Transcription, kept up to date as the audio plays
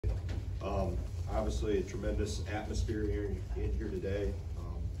Obviously, a tremendous atmosphere in here today.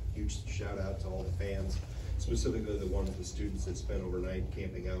 Huge shout out to all the fans, specifically the ones, the students that spent overnight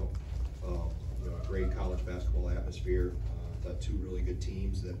camping out. A great college basketball atmosphere. Thought two really good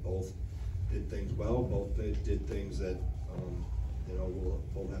teams that both did things well. Both did things that we'll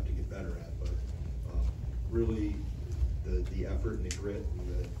both have to get better at. But really, the effort and the grit and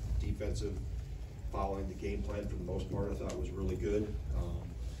the defensive following the game plan for the most part, I thought was really good.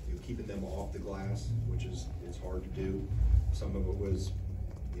 Keeping them off the glass, which is hard to do. Some of it was,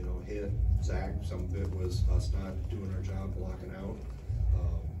 hit, sack. Some of it was us not doing our job, blocking out.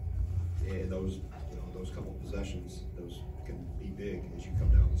 And those couple possessions, those can be big as you come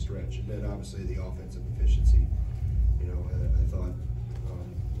down the stretch. And then obviously the offensive efficiency. I thought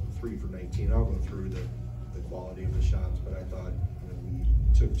 3 for 19. I'll go through the quality of the shots, but I thought we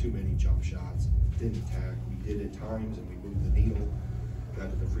took too many jump shots, didn't attack. We did at times, and we moved the needle. Got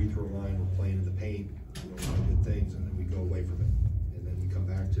to the free throw line, we're playing in the paint, a lot of good things, and then we go away from it. And then we come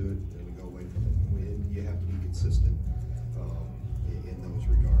back to it, and then we go away from it. And you have to be consistent in those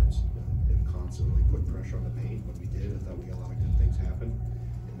regards. And constantly put pressure on the paint. When we did, I thought we got a lot of good things happen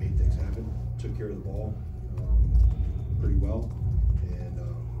and made things happen. Took care of the ball pretty well. And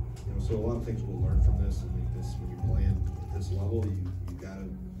so a lot of things we'll learn from this. And this, when you're playing at this level,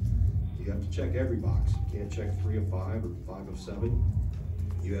 you have to check every box. You can't check 3 of 5 or 5 of 7.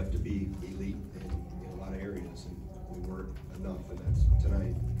 You have to be elite in a lot of areas, and we weren't enough. And that's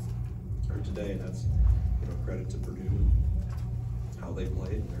today. And that's credit to Purdue and how they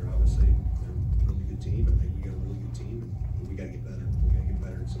played. They're a really good team. I think we got a really good team, and we got to get better. We got to get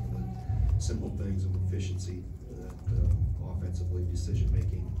better at some of the simple things of efficiency, that offensively, decision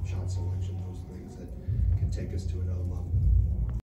making, shot selection, those things that can take us to another level.